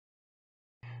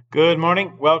Good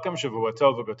morning. Welcome. Shavua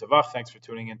Tov V'Gotavach. Thanks for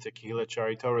tuning in to Kehillat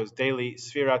Shari Torah's daily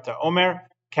Sefirat Haomer,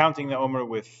 counting the Omer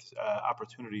with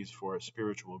opportunities for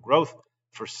spiritual growth.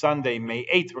 For Sunday, May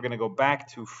 8th, we're going to go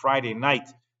back to Friday night.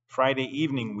 Friday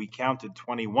evening, we counted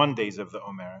 21 days of the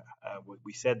Omer.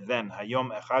 We said then,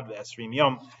 Hayom Echad Ve'Esrim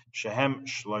Yom, Shehem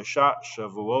Shlosha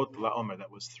Shavuot LaOmer.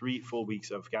 That was 3 full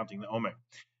weeks of counting the Omer.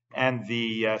 And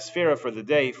the Sefira for the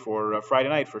day for Friday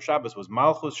night, for Shabbos, was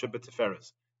Malchus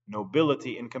Shebetiferes,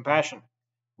 nobility in compassion.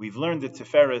 We've learned that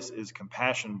Tiferes is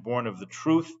compassion born of the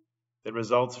truth that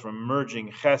results from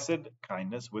merging chesed,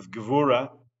 kindness, with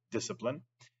gevura, discipline.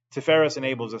 Tiferes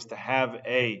enables us to have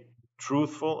a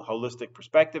truthful, holistic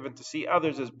perspective and to see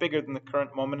others as bigger than the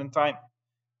current moment in time.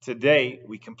 Today,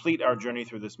 we complete our journey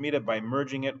through this midah by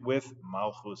merging it with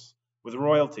Malchus, with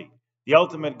royalty. The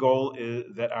ultimate goal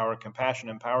that our compassion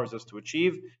empowers us to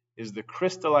achieve is the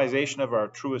crystallization of our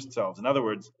truest selves. In other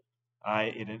words,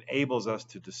 it enables us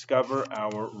to discover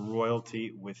our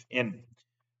royalty within.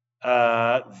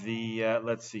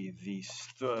 Let's see.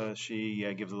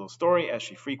 She gives a little story, as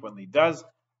she frequently does,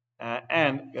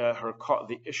 and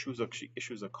she issues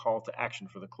a call to action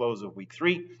for the close of week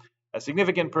 3. A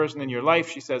significant person in your life,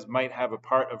 she says, might have a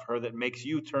part of her that makes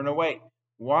you turn away.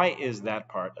 Why is that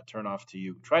part a turnoff to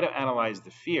you? Try to analyze the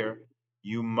fear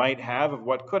you might have of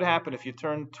what could happen if you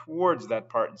turn towards that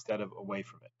part instead of away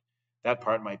from it. That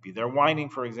part might be their whining,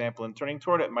 for example, and turning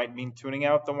toward it might mean tuning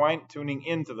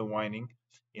into the whining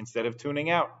instead of tuning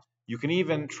out. You can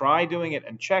even try doing it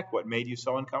and check what made you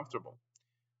so uncomfortable.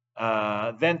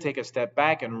 Then take a step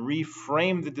back and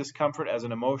reframe the discomfort as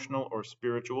an emotional or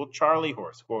spiritual Charlie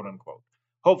horse, quote unquote.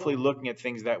 Hopefully looking at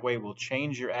things that way will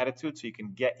change your attitude so you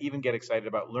can get excited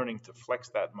about learning to flex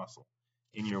that muscle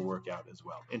in your workout as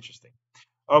well. Interesting.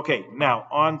 Okay, now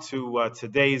on to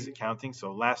today's counting.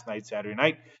 So last night, Saturday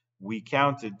night, we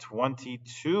counted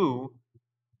 22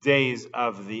 days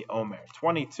of the Omer.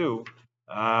 22,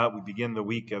 we begin the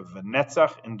week of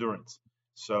Netzach, endurance.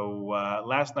 So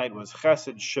last night was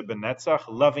Chesed Shebenetzach,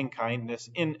 loving kindness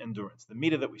in endurance. The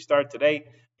midah that we start today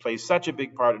plays such a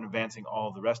big part in advancing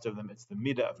all the rest of them. It's the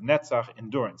midah of Netzach,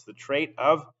 endurance, the trait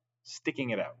of sticking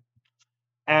it out.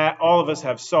 All of us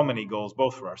have so many goals,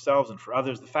 both for ourselves and for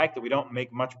others. The fact that we don't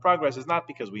make much progress is not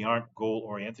because we aren't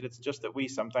goal-oriented. It's just that we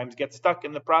sometimes get stuck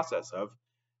in the process of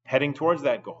heading towards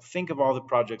that goal. Think of all the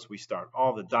projects we start,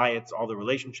 all the diets, all the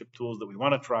relationship tools that we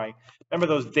want to try. Remember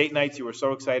those date nights you were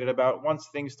so excited about? Once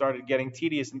things started getting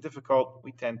tedious and difficult,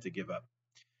 we tend to give up.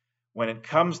 When it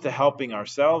comes to helping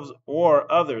ourselves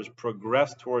or others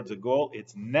progress towards a goal,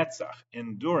 it's netzach,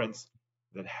 endurance,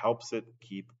 that helps it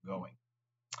keep going.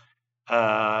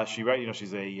 She writes,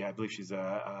 I believe she's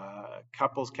a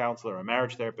couples counselor, a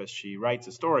marriage therapist. She writes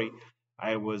a story.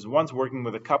 I was once working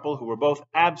with a couple who were both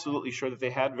absolutely sure that they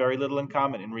had very little in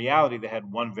common. In reality, they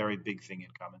had one very big thing in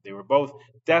common. They were both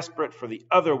desperate for the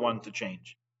other one to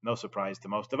change. No surprise to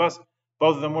most of us.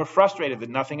 Both of them were frustrated that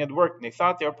nothing had worked, and they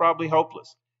thought they were probably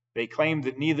hopeless. They claimed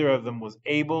that neither of them was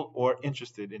able or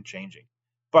interested in changing.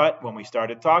 But when we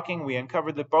started talking, we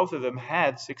uncovered that both of them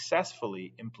had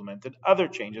successfully implemented other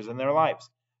changes in their lives.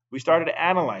 We started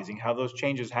analyzing how those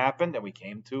changes happened, and we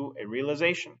came to a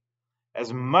realization.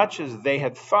 As much as they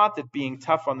had thought that being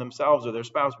tough on themselves or their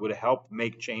spouse would help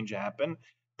make change happen,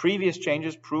 previous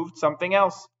changes proved something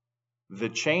else. The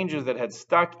changes that had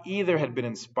stuck either had been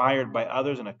inspired by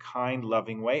others in a kind,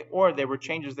 loving way, or they were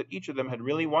changes that each of them had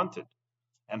really wanted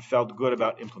and felt good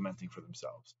about implementing for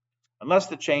themselves. Unless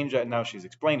the change, now she's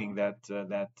explaining that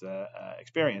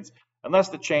experience, unless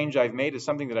the change I've made is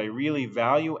something that I really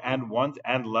value and want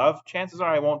and love, chances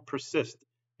are I won't persist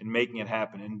in making it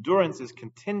happen. Endurance is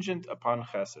contingent upon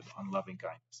chesed, on loving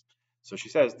kindness. So she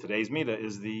says today's midah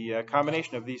is the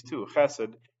combination of these two,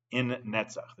 chesed in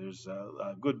netzach. There's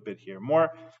a good bit here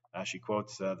more. She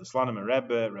quotes the Slonim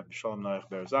Rebbe Shalom Noach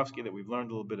Berezovsky, that we've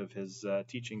learned a little bit of his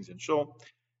teachings in Shul.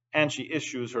 And she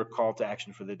issues her call to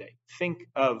action for the day. Think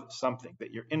of something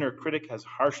that your inner critic has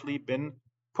harshly been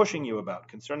pushing you about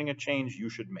concerning a change you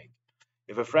should make.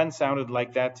 If a friend sounded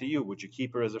like that to you, would you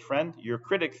keep her as a friend? Your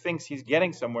critic thinks he's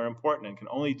getting somewhere important and can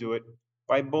only do it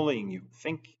by bullying you.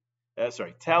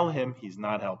 Tell him he's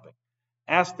not helping.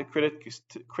 Ask the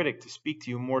critic to speak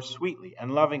to you more sweetly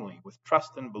and lovingly, with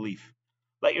trust and belief.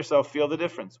 Let yourself feel the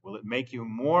difference. Will it make you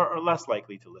more or less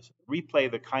likely to listen?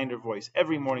 Replay the kinder voice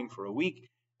every morning for a week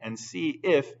and see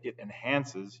if it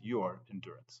enhances your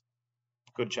endurance.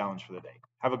 Good challenge for the day.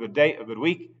 Have a good day, a good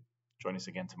week. Join us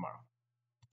again tomorrow.